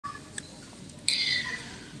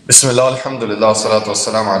Bismillah, alhamdulillah, salatu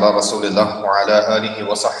wassalamu ala rasulillah wa ala alihi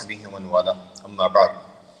wa sahbihi wa man wala. Amma ba'd.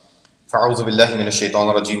 فأعوذ بالله من الشيطان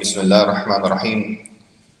الرجيم بسم الله الرحمن الرحيم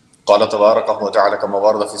قال تبارك وتعالى كما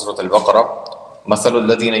ورد في سورة البقرة مثل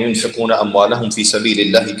الذين ينفقون أموالهم في سبيل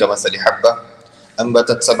الله كمثل حبة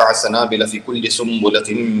أنبتت 7 سنابل في كل سنبلة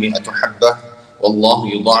 100 حبة والله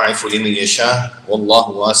يضاعف لمن يشاء والله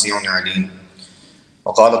واسع عليم.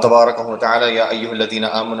 وقال تبارك وتعالى يا أيها الذين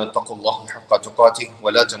آمنوا اتقوا الله حق تقاته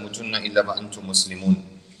ولا تموتن إلا وأنتم مسلمون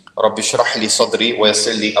رب اشرح لي صدري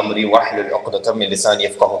ويسر لي أمري واحلل عقدة من لساني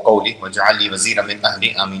يفقهوا قولي واجعل لي وزيرا من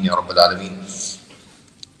أهلي آمين يا رب العالمين.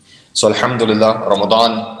 So Alhamdulillah,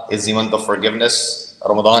 Ramadan is the month of forgiveness,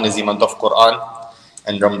 Ramadan is the month of Quran,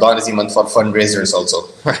 and Ramadan is the month for fundraisers also.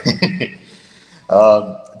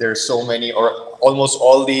 There are so many, or almost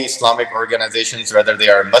all the Islamic organizations, whether they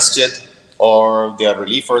are masjid or they are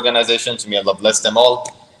relief organizations, may Allah bless them all,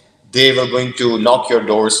 they were going to knock your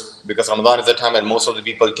doors because Ramadan is the time and most of the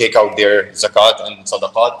people take out their zakat and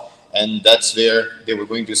sadaqat, and that's where they were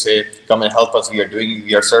going to say, come and help us, we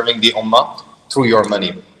are serving the ummah through your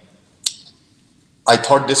money. I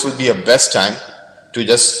thought this would be a best time to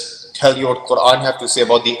just tell you what Quran have to say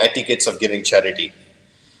about the etiquettes of giving charity.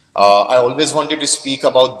 I always wanted to speak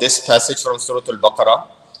about this passage from Surah Al-Baqarah,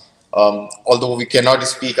 although we cannot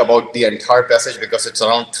speak about the entire passage because it's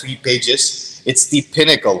around 3 pages. It's the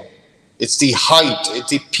pinnacle, it's the height,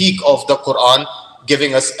 it's the peak of the Quran,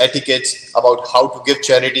 giving us etiquettes about how to give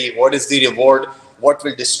charity, what is the reward, what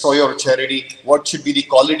will destroy your charity, what should be the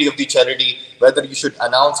quality of the charity, whether you should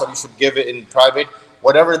announce or you should give it in private.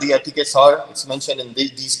 Whatever the etiquettes are, it's mentioned in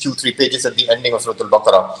these 2-3 pages at the ending of Surah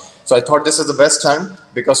Al-Baqarah. So I thought this is the best time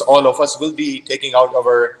because all of us will be taking out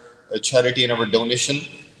our charity and our donation.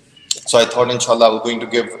 So I thought, inshallah, we're going to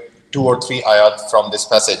give 2 or 3 ayat from this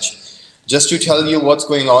passage. Just to tell you what's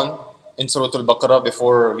going on in Surah Al-Baqarah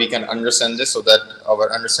before we can understand this, so that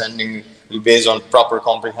our understanding will be based on proper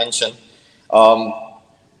comprehension.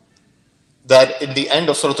 That in the end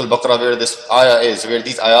of Surah Al-Baqarah, where this ayah is, where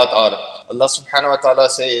these ayat are, Allah subhanahu wa ta'ala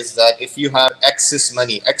says that if you have excess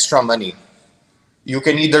money, extra money, you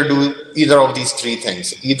can either do either of these 3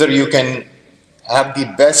 things. Either you can have the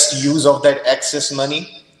best use of that excess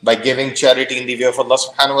money by giving charity in the way of Allah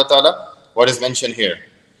subhanahu wa ta'ala, what is mentioned here.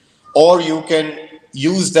 Or you can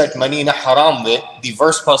use that money in a haram way, the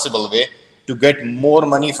worst possible way, to get more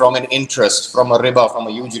money from an interest, from a riba, from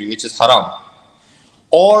a usury, which is haram.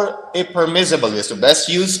 Or a permissible way. So best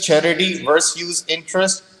use charity, worst use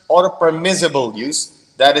interest, or a permissible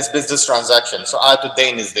use, that is business transaction. So ayatul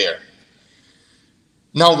dain is there.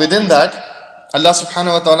 Now within that, Allah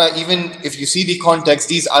subhanahu wa ta'ala, even if you see the context,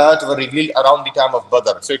 these ayat were revealed around the time of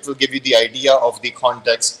Badr. So it will give you the idea of the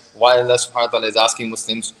context, why Allah subhanahu wa ta'ala is asking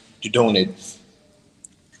Muslims to donate.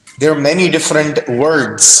 There are many different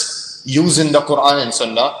words used in the Quran and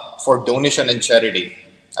Sunnah for donation and charity.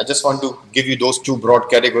 I just want to give you those 2 broad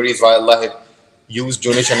categories why Allah had used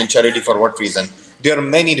donation and charity for what reason. There are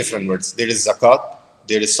many different words. There is zakat,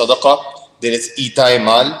 there is sadaqah, there is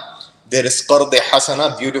icna-mas, there is qard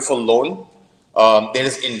hasana, beautiful loan, there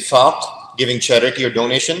is infaq, giving charity or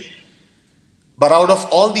donation. But out of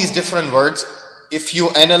all these different words, if you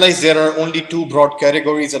analyze, there are only 2 broad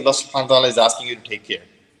categories Allah subhanahu wa ta'ala is asking you to take care.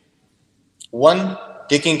 One,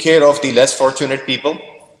 taking care of the less fortunate people,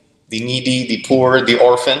 the needy, the poor, the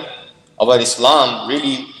orphan. Our Islam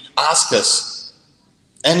really asks us,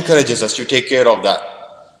 encourages us to take care of that.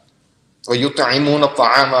 وَيُطْعِمُونَ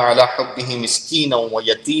الطَّعَامَ عَلَى حُبِّهِ مِسْكِينًا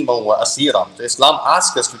وَيَتِيمًا وَأَسِيرًا. So Islam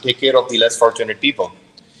asks us to take care of the less fortunate people.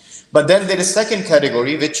 But then there is second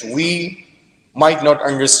category which we might not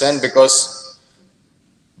understand because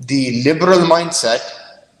the liberal mindset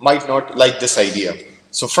might not like this idea.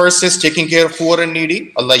 So first is taking care of poor and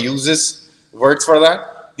needy. Allah uses words for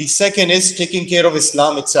that. The second is taking care of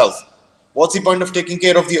Islam itself. What's the point of taking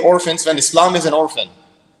care of the orphans when Islam is an orphan?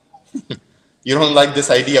 You don't like this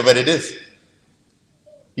idea, but it is.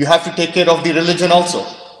 You have to take care of the religion also.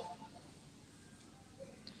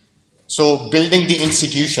 So building the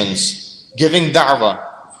institutions, giving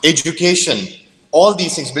da'wah, education, all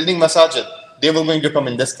these things, building masajid, they were going to come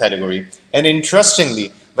in this category. And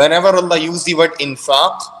interestingly, whenever Allah used the word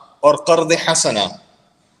infaq or qard hasana,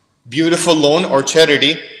 beautiful loan or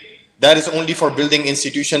charity, that is only for building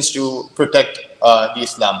institutions to protect the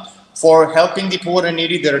Islam. For helping the poor and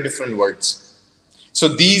needy, there are different words. So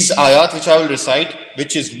these ayat which I will recite,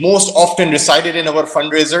 which is most often recited in our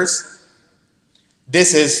fundraisers,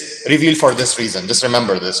 this is revealed for this reason. Just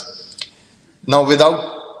remember this. Now without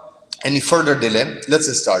any further delay, let's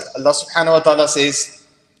start. Allah subhanahu wa ta'ala says,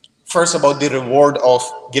 first about the reward of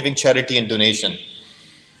giving charity and donation.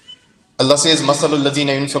 Allah says, مَثَلُ الَّذِينَ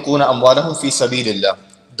يُنْفِقُونَ أَمْوَالَهُمْ فِي سَبِيلِ اللَّهِ.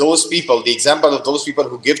 Those people, the example of those people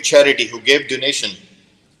who give charity, who give donation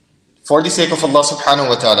for the sake of Allah subhanahu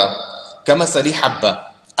wa ta'ala, كَمَثَلِ حَبَّةٍ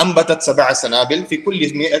أَنْبَتَتْ سَبْعَ سَنَابِلَ في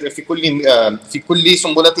كل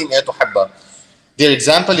سنبلة مئة حبة. Their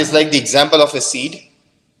example is like the example of a seed.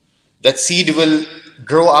 That seed will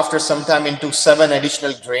grow after some time into 7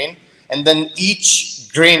 additional grain, and then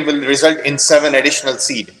each grain will result in 7 additional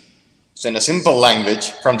seed. So in a simple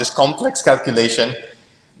language, from this complex calculation,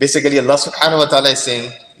 basically Allah subhanahu wa ta'ala is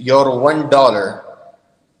saying, your $1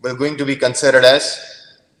 will going to be considered as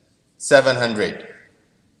 700.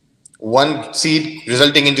 One seed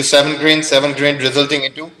resulting into 7 grains, 7 grain resulting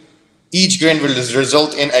into, each grain will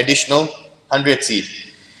result in additional 100 seed.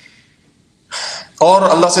 Or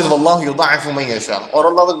Allah says, وَاللَّهُ يُضَاعِفُ مَن يَشَاءُ. Or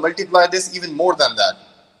Allah will multiply this even more than that.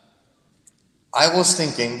 I was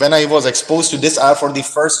thinking, when I was exposed to this ayah for the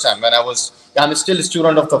first time, I'm still a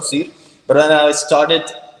student of tafsir, but when I started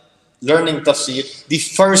learning tafsir, the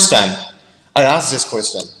first time I asked this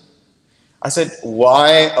question. I said,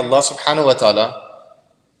 why Allah subhanahu wa ta'ala,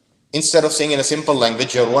 instead of saying in a simple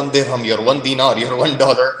language, your 1 dirham, your 1 dinar, your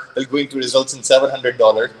 $1 is going to result in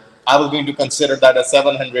 $700, I was going to consider that as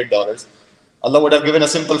 $700. Allah would have given a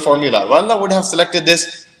simple formula. Well, Allah would have selected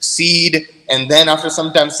this seed, and then after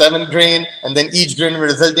some time 7 grain, and then each grain will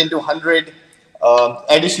result into 100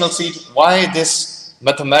 additional seed. Why this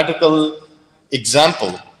mathematical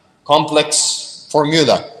example, complex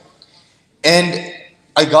formula? And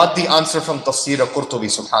I got the answer from Tafsir al-Qurtubi,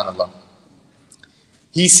 subhanallah.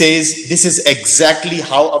 He says, this is exactly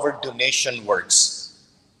how our donation works.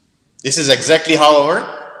 This is exactly how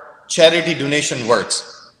our charity donation works.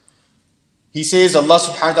 He says, Allah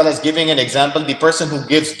subhanahu wa ta'ala is giving an example. The person who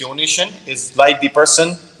gives donation is like the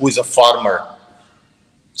person who is a farmer.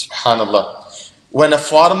 Subhanallah. When a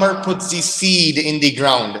farmer puts the seed in the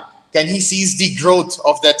ground, can he see the growth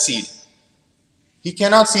of that seed? He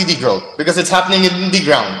cannot see the growth because it's happening in the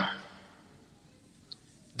ground.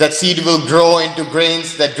 That seed will grow into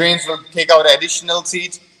grains, that grains will take out additional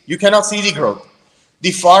seeds. You cannot see the growth.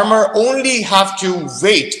 The farmer only have to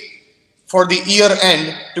wait for the year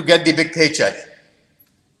end to get the big paycheck.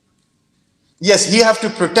 Yes, he have to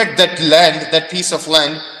protect that land, that piece of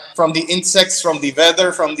land, from the insects, from the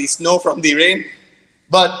weather, from the snow, from the rain,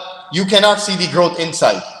 but you cannot see the growth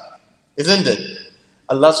inside, isn't it?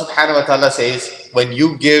 Allah subhanahu wa ta'ala says, when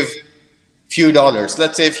you give few dollars,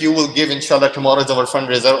 let's say if you will give, inshallah, tomorrow is our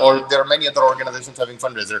fundraiser, or there are many other organizations having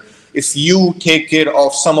fundraiser, if you take care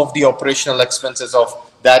of some of the operational expenses of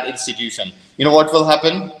that institution, you know what will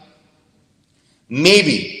happen?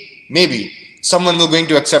 Maybe someone will going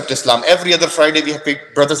to accept Islam. Every other Friday we have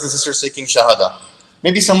brothers and sisters taking Shahada.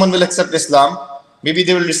 Maybe someone will accept Islam. Maybe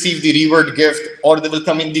they will receive the reward gift, or they will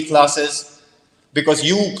come in the classes, because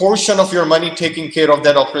you portion of your money taking care of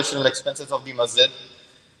that operational expenses of the masjid.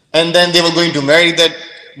 And then they will going to marry that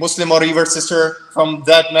Muslim or revert sister. From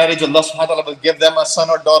that marriage, Allah subhanahu wa ta'ala will give them a son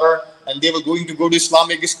or daughter, and they will going to go to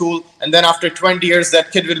Islamic school. And then after 20 years,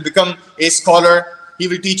 that kid will become a scholar. He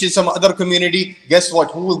will teach in some other community. Guess what?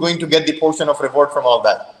 Who will going to get the portion of reward from all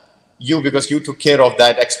that? You, because you took care of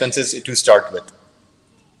that expenses to start with.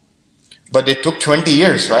 But it took 20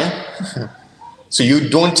 years, right? So you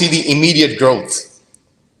don't see the immediate growth.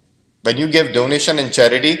 When you give donation and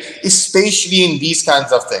charity, especially in these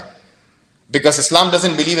kinds of things. Because Islam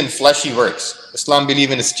doesn't believe in flashy works. Islam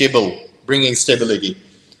believes in stable, bringing stability.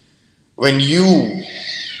 When you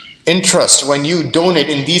entrust, when you donate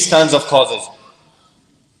in these kinds of causes,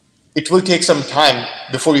 it will take some time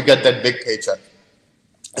before you get that big paycheck.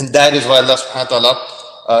 And that is why Allah subhanahu wa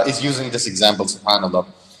ta'ala is using this example, subhanAllah.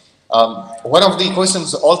 One of the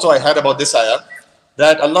questions also I had about this ayah,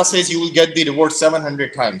 that Allah says you will get the reward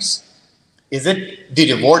 700 times. Is it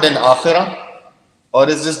the reward in akhirah, or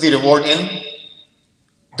is this the reward in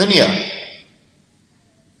dunya?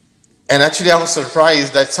 And actually I was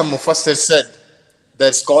surprised that some mufassir said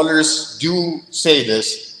that scholars do say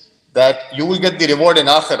this, that you will get the reward in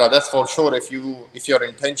akhirah, that's for sure, if your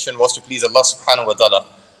intention was to please Allah subhanahu wa ta'ala.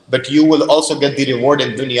 But you will also get the reward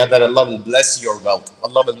in dunya, that Allah will bless your wealth.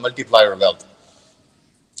 Allah will multiply your wealth.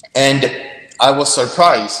 And I was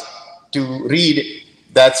surprised to read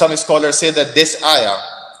that some scholars say that this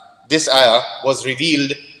ayah was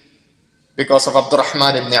revealed because of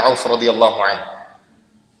Abdurrahman ibn Auf radiyallahu anhu.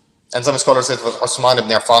 And some scholars say it was Osman ibn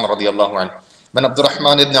Affan radiyallahu anhu. When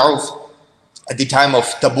Abdurrahman ibn Auf, at the time of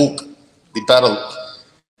Tabuk, the battle,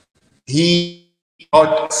 he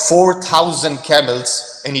got 4,000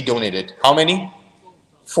 camels and he donated. How many?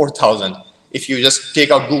 4,000. If you just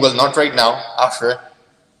take out Google, not right now, after,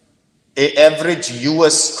 A average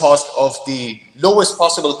US cost of the lowest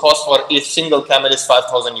possible cost for a single camel is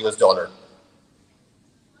 5,000 US dollar.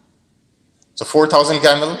 So 4,000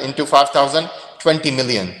 camel into 5,000, 20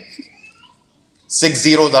 million. 6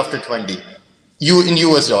 zeros after 20. In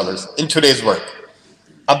US dollars, in today's work.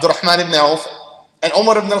 Abdurrahman ibn Auf and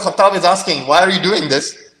Umar ibn al-Khattab is asking, why are you doing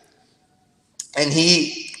this? And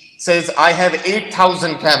he says, I have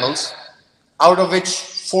 8,000 camels, out of which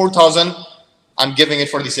 4,000 I'm giving it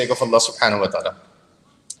for the sake of Allah subhanahu wa ta'ala.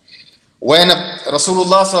 When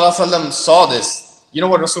Rasulullah sallallahu alaihi wasallam saw this, you know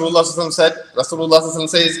what Rasulullah sallallahu alaihi wasallam said? Rasulullah sallallahu alaihi wasallam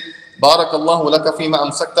says, Barakallahu laka fima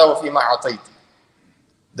amsakta wa fima atayt.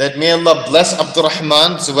 That may Allah bless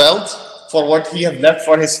Abdurrahman's wealth for what he have left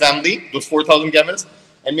for his family, those 4,000 camels,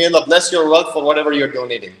 and may Allah bless your wealth for whatever you're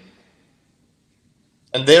donating.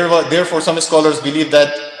 And therefore some scholars believe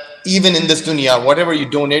that even in this dunya, whatever you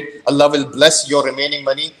donate, Allah will bless your remaining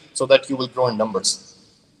money so that you will grow in numbers.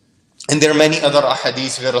 And there are many other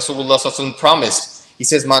ahadith where Rasulullah sallallahu alaihi wasallam promised. He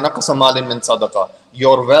says, "Ma naqasa malin min sadaqah."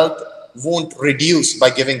 Your wealth won't reduce by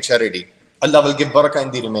giving charity. Allah will give barakah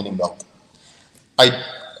in the remaining wealth. I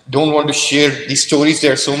don't want to share these stories.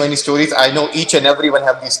 There are so many stories. I know each and everyone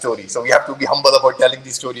have these stories. So we have to be humble about telling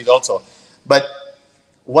these stories also. But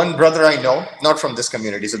one brother I know, not from this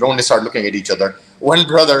community, so don't start looking at each other. One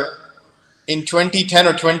brother in 2010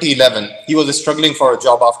 or 2011, he was struggling for a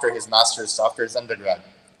job after his master's, after his undergrad.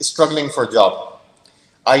 Struggling for a job.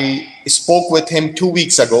 I spoke with him 2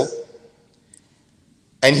 weeks ago,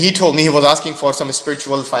 and he told me he was asking for some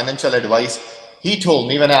spiritual financial advice. He told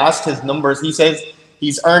me when I asked his numbers, he says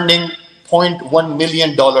he's earning $0.1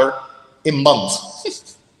 million a month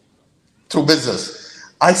through business.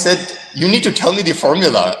 I said, you need to tell me the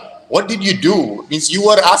formula. What did you do? Means you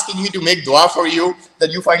were asking me to make dua for you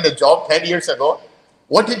that you find a job 10 years ago.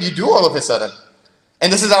 What did you do all of a sudden?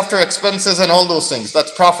 And this is after expenses and all those things.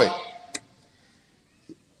 That's profit.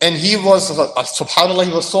 And he was, subhanAllah,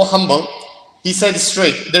 he was so humble. He said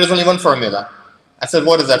straight, there is only one formula. I said,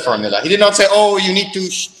 what is that formula? He did not say, oh, you need to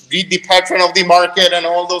read the pattern of the market and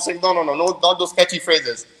all those things. No, not those catchy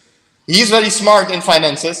phrases. He's very smart in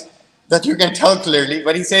finances, that you can tell clearly.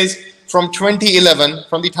 But he says, from 2011,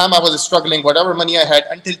 from the time I was struggling, whatever money I had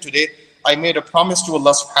until today, I made a promise to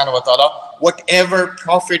Allah subhanahu wa ta'ala, whatever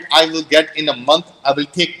profit I will get in a month, I will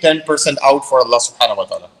take 10% out for Allah subhanahu wa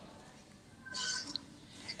ta'ala.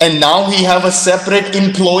 And now he have a separate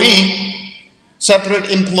employee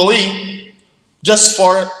just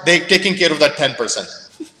for they taking care of that 10%.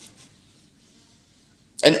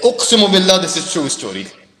 And uqsimu billah, this is true story.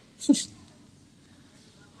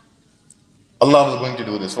 Allah is going to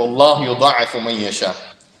do this. Wallahu yudha'ifu man yasha.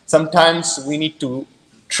 Sometimes we need to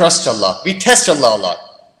trust Allah. We test Allah a lot.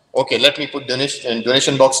 Okay, let me put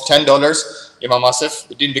donation box $10. Imam Asif,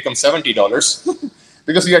 it didn't become $70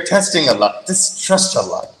 because we are testing Allah. Just trust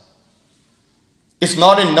Allah. If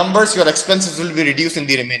not in numbers, your expenses will be reduced in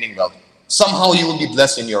the remaining wealth. Somehow you will be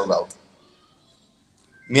blessed in your wealth.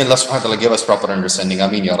 May Allah subhanahu wa ta'ala give us proper understanding.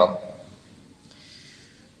 Ameen ya Rabb.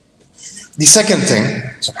 The second thing,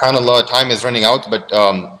 subhanAllah, time is running out, but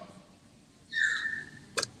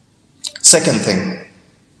second thing,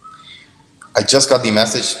 I just got the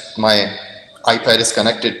message, my iPad is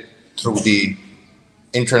connected through the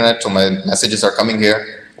internet, so my messages are coming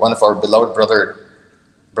here. One of our beloved brother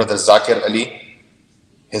Zakir Ali,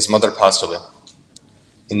 his mother passed away.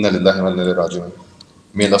 Inna lillahi wa inna ilayhi raji'un.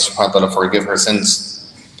 May Allah subhanahu wa ta'ala forgive her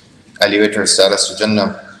sins, elevate her status to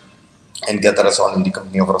Jannah, and gather us all in the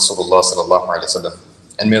company of Rasulullah sallallahu alaihi wasallam.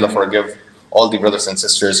 And may Allah forgive all the brothers and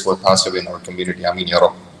sisters who have passed away in our community. Ameen ya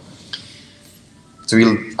Rabb. So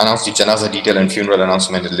we'll announce the janazah detail and funeral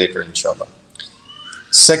announcement later, inshallah.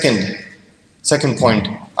 Second point,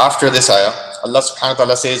 after this ayah, Allah subhanahu wa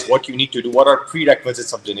ta'ala says what you need to do, what are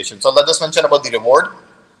prerequisites of donation. So Allah just mentioned about the reward.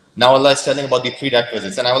 Now Allah is telling about the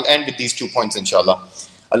prerequisites, and I will end with these 2 points, inshallah.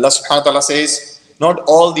 Allah subhanahu wa ta'ala says, not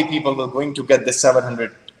all the people are going to get the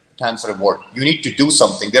 700 times reward. You need to do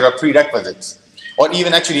something. There are prerequisites. Or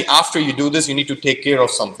even actually after you do this, you need to take care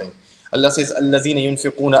of something. Allah says, الَّذِينَ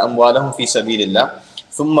يُنْفِقُونَ أَمْوَالَهُمْ فِي سَبِيلِ اللَّهِ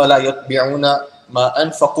ثُمَّ لَا يَتْبِعُونَ مَا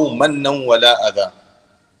أَنْفَقُوا مَنًّا وَلَا أَذًى.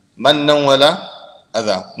 مَنًّا وَلَا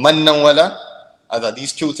أَذًى. مَنًّا وَلَا أَذًى.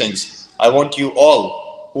 These two things. I want you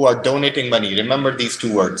all who are donating money, remember these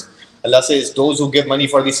two words. Allah says, those who give money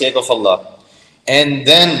for the sake of Allah, and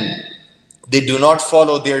then they do not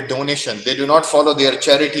follow their donation, they do not follow their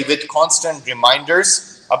charity with constant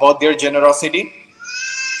reminders about their generosity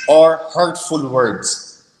or hurtful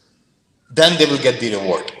words, then they will get the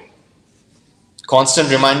reward. Constant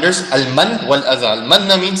reminders, al-man wal-adha.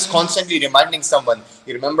 Al-manna means constantly reminding someone,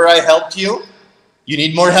 you remember I helped you? You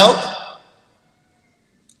need more help?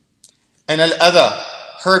 And al-adha,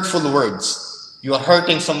 hurtful words. You are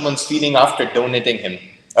hurting someone's feeling after donating him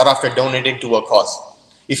or after donating to a cause.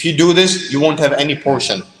 If you do this, you won't have any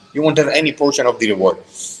portion. You won't have any portion of the reward.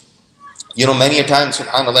 You know, many a time,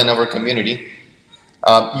 subhanAllah, in our community,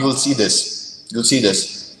 you will see this. You'll see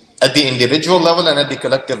this at the individual level and at the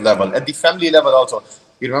collective level, at the family level also.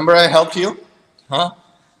 You remember I helped you? Huh?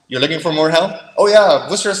 You're looking for more help? Oh yeah,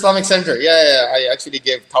 Worcester Islamic Center. Yeah, I actually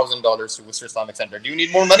gave $1,000 to Worcester Islamic Center. Do you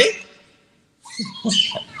need more money?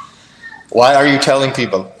 Why are you telling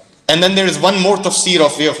people? And then there is one more tafsir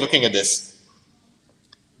of way of looking at this.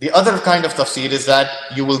 The other kind of tafsir is that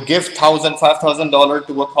you will give $1,000, $5,000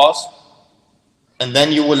 to a cause, and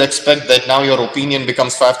then you will expect that now your opinion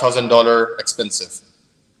becomes $5,000 expensive.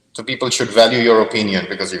 So people should value your opinion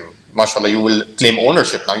because you, mashallah, you will claim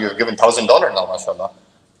ownership now. You've given $1,000 now, mashallah.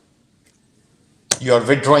 You are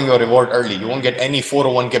withdrawing your reward early. You won't get any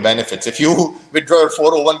 401k benefits. If you withdraw your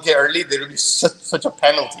 401k early, there will be such a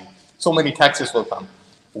penalty. So many taxes will come.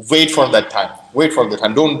 Wait for that time. Wait for the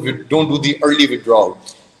time. Don't do the early withdrawal.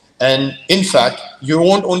 And in fact, you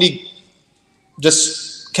won't only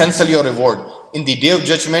just cancel your reward. In the day of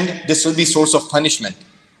judgment, this will be source of punishment.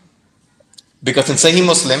 Because in Sahih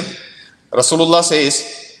Muslim, Rasulullah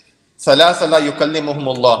says, ثَلَاثَ لَا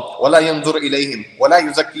يُكَلِّمُهُمُ اللَّهُ وَلَا يَنْظُرْ إِلَيْهِمْ وَلَا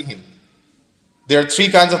يُزَكِّيهِمْ. There are three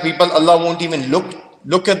kinds of people. Allah won't even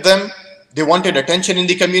look at them. They wanted attention in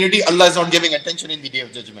the community. Allah is not giving attention in the day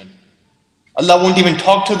of judgment. Allah won't even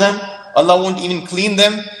talk to them. Allah won't even clean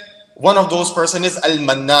them. One of those person is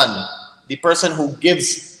al-mannan, the person who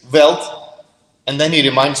gives wealth and then he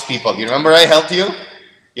reminds people, you remember I helped you?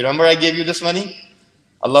 You remember I gave you this money?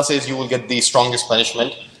 Allah says you will get the strongest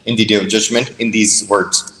punishment in the day of judgment in these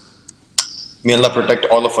words. May Allah protect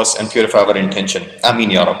all of us and purify our intention. Ameen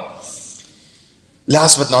Ya Rab.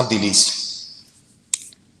 Last but not the least.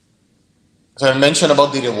 So I mentioned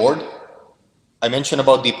about the reward. I mentioned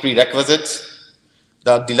about the prerequisites.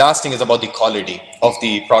 The last thing is about the quality of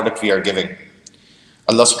the product we are giving.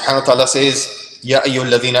 Allah subhanahu wa ta'ala says, Ya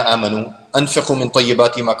ayyuhalladhina amanu, anfiqu min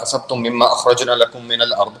tayyibati ma kasabtum mimma akhrajna lakum min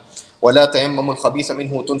al-ard, wa la tayammamu al-khabitha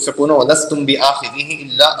minhu tunfiquna wa lastum bi'akhidhihi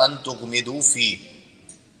illa an tughmidu fi.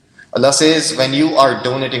 Allah says, when you are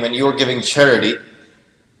donating, when you are giving charity,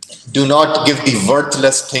 do not give the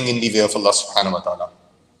worthless thing in the way of Allah subhanahu wa ta'ala.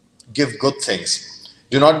 Give good things.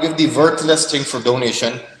 Do not give the worthless thing for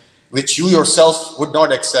donation, which you yourself would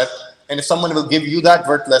not accept. And if someone will give you that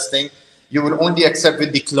worthless thing, you will only accept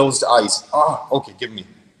with the closed eyes. Okay, give me.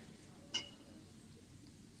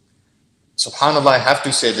 Subhanallah, I have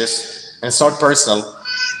to say this, and it's not personal.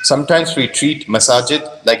 Sometimes we treat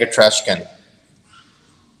masajid like a trash can.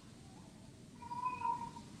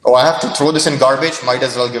 Oh, I have to throw this in garbage, might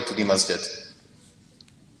as well give to the masjid.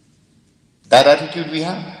 That attitude we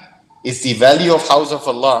have. Is the value of house of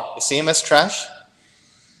Allah the same as trash?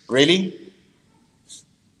 Really?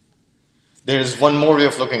 There is one more way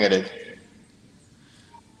of looking at it.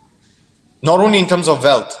 Not only in terms of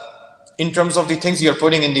wealth, in terms of the things you are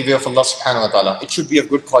putting in the way of Allah subhanahu wa ta'ala, it should be of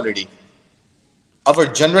good quality. Our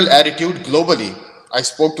general attitude globally, I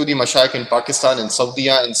spoke to the mashayikh in Pakistan and Saudi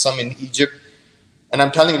and some in Egypt, and I'm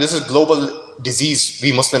telling you, this is global disease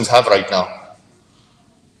we Muslims have right now.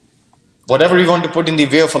 Whatever we want to put in the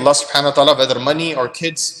way of Allah subhanahu wa ta'ala, whether money or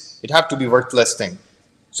kids, it have to be worthless thing.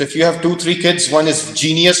 So if you have 2, 3 kids, one is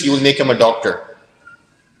genius, you will make him a doctor.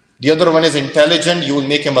 The other one is intelligent, you will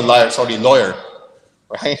make him a lawyer.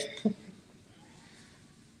 Right?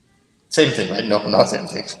 Same thing, right? No, not same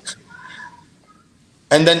thing.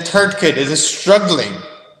 And then third kid is struggling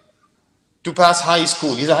to pass high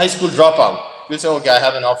school. He's a high school dropout. You'll say, okay, I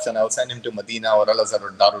have an option. I'll send him to Medina or Al-Azhar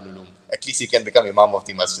or Darul Uloom. At least he can become Imam of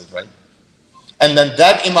the masjid, right? And then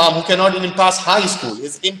that Imam who cannot even pass high school,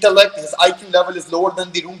 his intellect, his IQ level is lower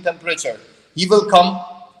than the room temperature. He will come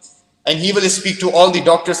and he will speak to all the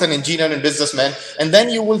doctors and engineers and businessmen. And then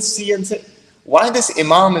you will see and say, why this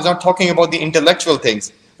Imam is not talking about the intellectual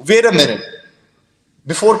things? Wait a minute.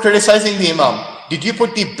 Before criticizing the Imam, did you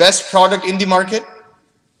put the best product in the market?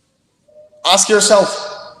 Ask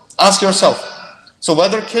yourself. Ask yourself. So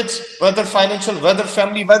whether kids, whether financial, whether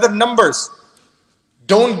family, whether numbers,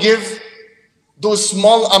 don't give those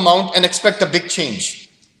small amount and expect a big change.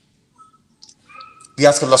 We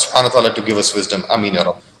ask Allah subhanahu wa ta'ala to give us wisdom. Ameen ya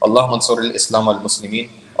Rabb. Allahumma ansur al-Islam al-Muslimin.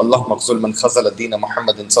 Allahumma khzul man khazal ad-din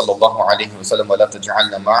Muhammadin sallallahu alayhi wa sallam wa la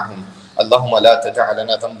taj'alna ma'ahum. Allahumma la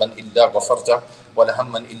taj'alna dhanban illa ghafarta wa la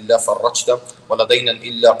hamman illa farrajta wa la daynan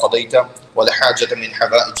illa qadayta wa la hajatan min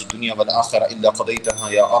hawa'ij ad-dunya wal akhirah illa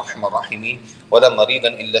qadaytaha ya arhamar rahimin wa la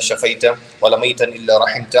maridan illa shafayta wa la maytan illa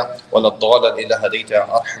rahimta wa la dhalan illa hadayta ya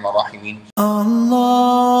arhamar rahimin. Allahu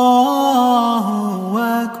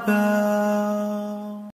Akbar.